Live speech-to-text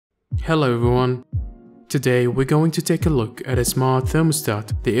Hello everyone. Today we're going to take a look at a smart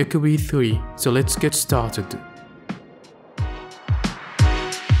thermostat, the ecobee3. So let's get started.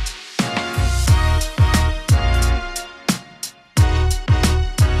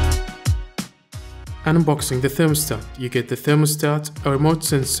 Unboxing the thermostat, you get the thermostat, a remote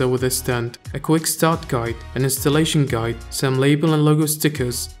sensor with a stand, a quick start guide, an installation guide, some label and logo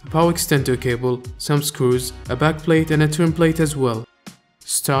stickers, a power extender cable, some screws, a backplate and a trim plate as well.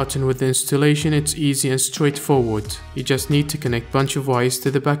 Starting with the installation, it's easy and straightforward. You just need to connect bunch of wires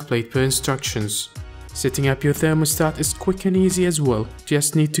to the backplate per instructions. Setting up your thermostat is quick and easy as well.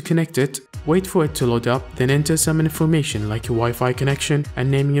 Just need to connect it, wait for it to load up, then enter some information like your Wi-Fi connection and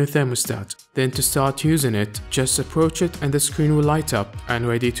name your thermostat. Then to start using it, just approach it and the screen will light up and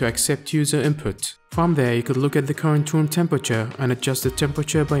ready to accept user input. From there, you could look at the current room temperature and adjust the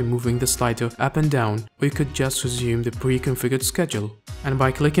temperature by moving the slider up and down, or you could just resume the pre-configured schedule. And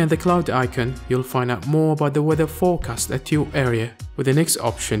by clicking the cloud icon, you'll find out more about the weather forecast at your area. With the next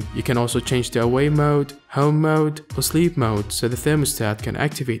option, you can also change the away mode, home mode, or sleep mode, so the thermostat can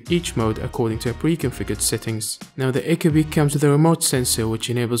activate each mode according to a pre-configured settings. Now the ecobee comes with a remote sensor, which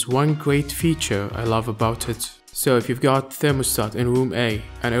enables one great feature I love about it. So if you've got thermostat in room A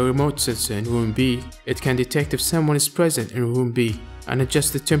and a remote sensor in room B, it can detect if someone is present in room B and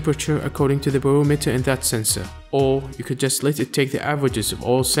adjust the temperature according to the barometer in that sensor. Or you could just let it take the averages of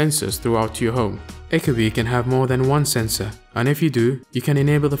all sensors throughout your home. ecobee can have more than one sensor, and if you do, you can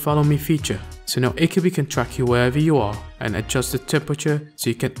enable the follow me feature. So now ecobee can track you wherever you are and adjust the temperature so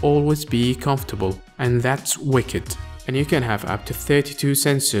you can always be comfortable. And that's wicked. And you can have up to 32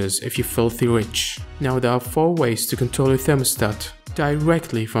 sensors if you're filthy rich. Now there are 4 ways to control your thermostat.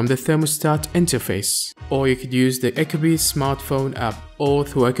 Directly from the thermostat interface, or you could use the ecobee smartphone app, or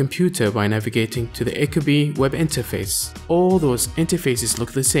through a computer by navigating to the ecobee web interface. All those interfaces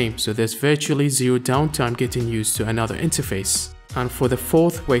look the same, so there's virtually zero downtime getting used to another interface. And for the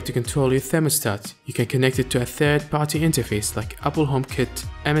 4th way to control your thermostat, you can connect it to a third-party interface like Apple HomeKit,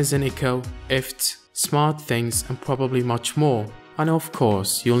 Amazon Echo, IFT, SmartThings, and probably much more. And of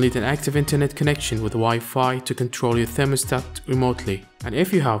course, you'll need an active internet connection with Wi-Fi to control your thermostat remotely. And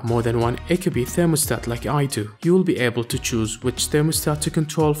if you have more than one ecobee thermostat like I do, you will be able to choose which thermostat to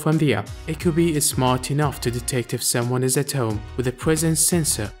control from the app. ecobee is smart enough to detect if someone is at home with a presence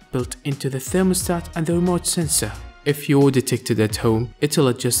sensor built into the thermostat and the remote sensor. If you're detected at home, it'll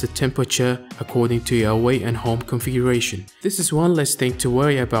adjust the temperature according to your away and home configuration. This is one less thing to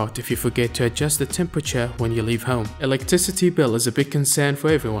worry about if you forget to adjust the temperature when you leave home. Electricity bill is a big concern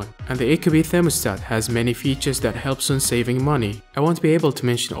for everyone, and the ecobee thermostat has many features that helps on saving money. I won't be able to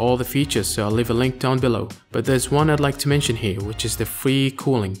mention all the features, so I'll leave a link down below. But there's one I'd like to mention here, which is the free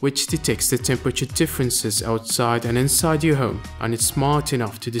cooling, which detects the temperature differences outside and inside your home, and it's smart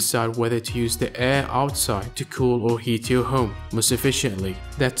enough to decide whether to use the air outside to cool or heat your home most efficiently.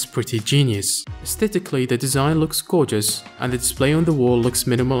 That's pretty genius. Aesthetically, the design looks gorgeous and the display on the wall looks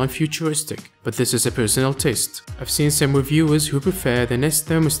minimal and futuristic, but this is a personal taste. I've seen some reviewers who prefer the Nest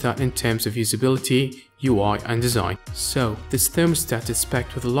thermostat in terms of usability, UI and design. So this thermostat is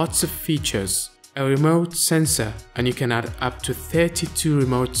packed with lots of features. A remote sensor, and you can add up to 32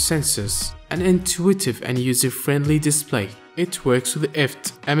 remote sensors. An intuitive and user-friendly display. It works with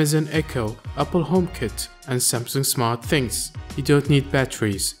IFT, Amazon Echo, Apple HomeKit, and Samsung SmartThings. You don't need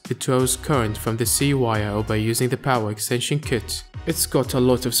batteries. It draws current from the C-wire or by using the power extension kit. It's got a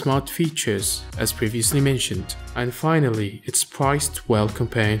lot of smart features, as previously mentioned. And finally, it's priced well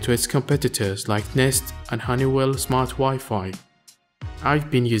compared to its competitors like Nest and Honeywell Smart Wi-Fi.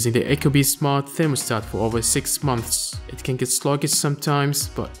 I've been using the ecobee smart thermostat for over 6 months. It can get sluggish sometimes,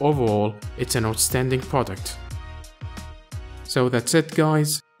 but overall, it's an outstanding product. So that's it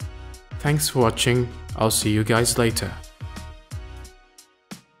guys. Thanks for watching. I'll see you guys later.